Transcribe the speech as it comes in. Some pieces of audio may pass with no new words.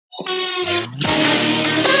Good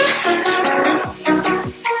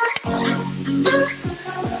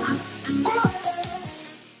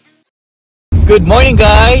morning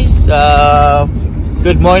guys!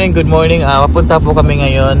 Good morning. Papunta po kami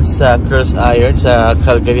ngayon sa CrossIron sa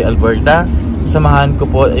Calgary, Alberta. Samahan ko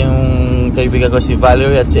po yung kaibigan ko si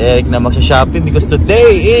Valerie at si Eric na magsha-shopping because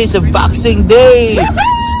today is a Boxing Day!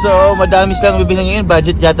 So madami silang bibili ngayon.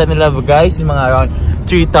 Budget yata nila guys, mga around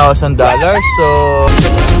 $3,000. So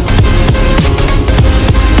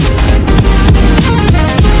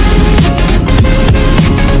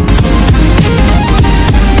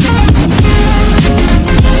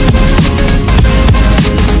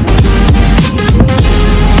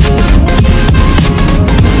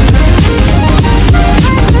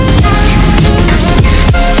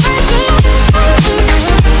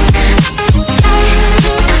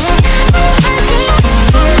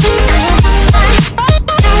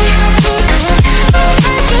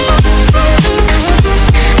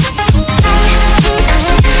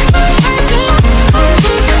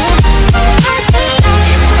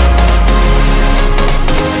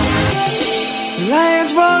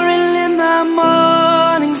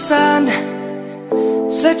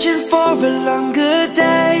searching for a longer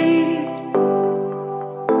day.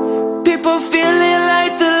 People feeling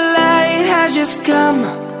like the light has just come.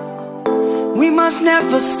 We must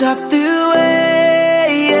never stop the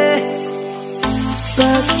way.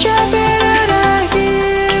 Birds jumping and I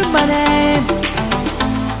hear my name,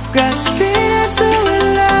 grasping into a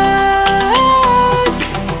life.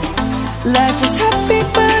 Life is happy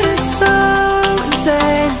but it's so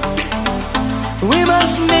insane. We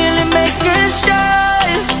must merely make a start.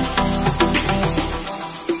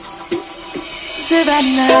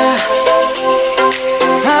 Savannah,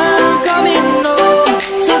 I'm coming home.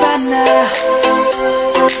 Savannah,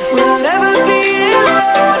 we'll never be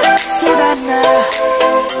alone. Savannah,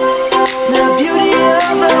 the beauty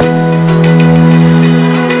of the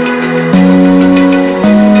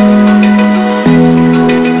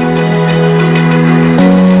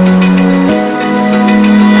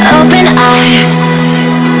open eye,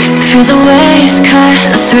 feel the waves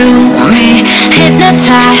cut through me,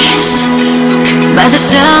 hypnotized by the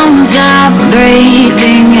sounds I'm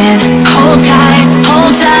breathing in. Hold tight,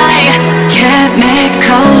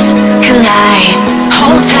 chemicals collide.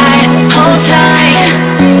 Hold tight, hold tight,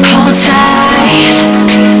 hold tight.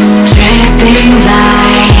 Dripping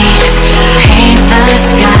lights paint the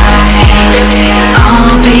skies,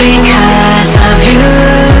 all because of you.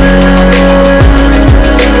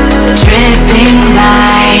 Dripping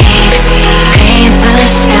lights paint the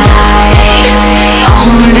skies,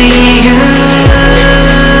 only you.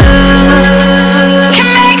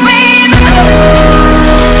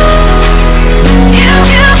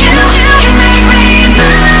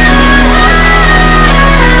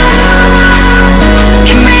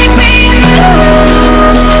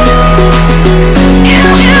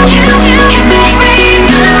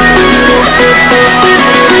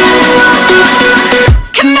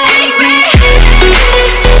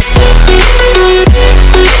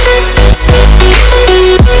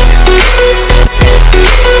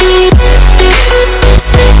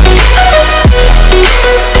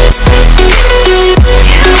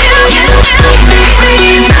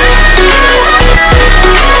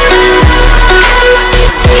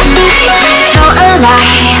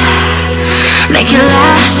 Make it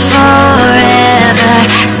last forever.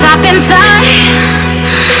 Stop in time.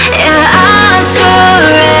 Yeah, I'm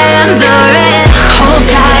surrendering. Hold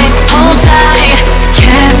tight,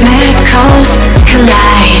 chemicals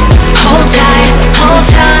collide. Hold tight, hold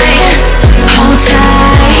tight, hold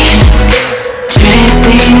tight.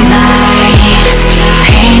 Dripping lights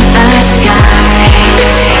paint the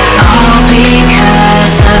skies, all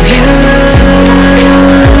because of you.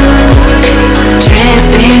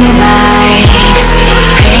 Dripping lights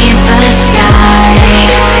paint the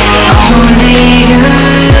skies, only you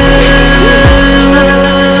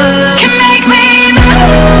can make me move.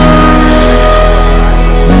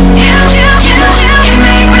 You can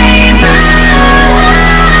make me move.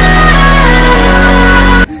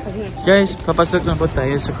 guys, papasok na po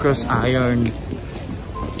tayo sa CrossIron.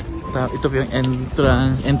 Ito po yung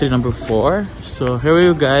entry number 4. So here we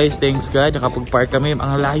go guys. Thanks God, nakapag-park kami.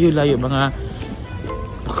 Ang layo-layo, mga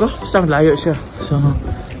isang layo siya. So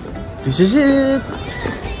this is it.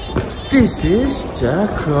 This is the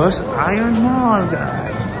CrossIron Mall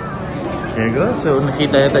guys. There you go. So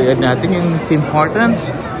nakita tayo natin yung Tim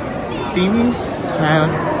Hortons, Timmy's.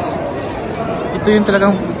 Ito yung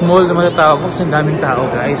talagang mall na matatawag kasi ang daming tao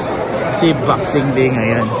guys. Kasi Boxing Day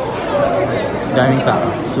ngayon. Daming tao.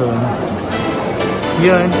 So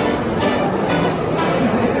yun.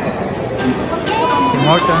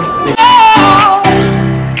 Morton.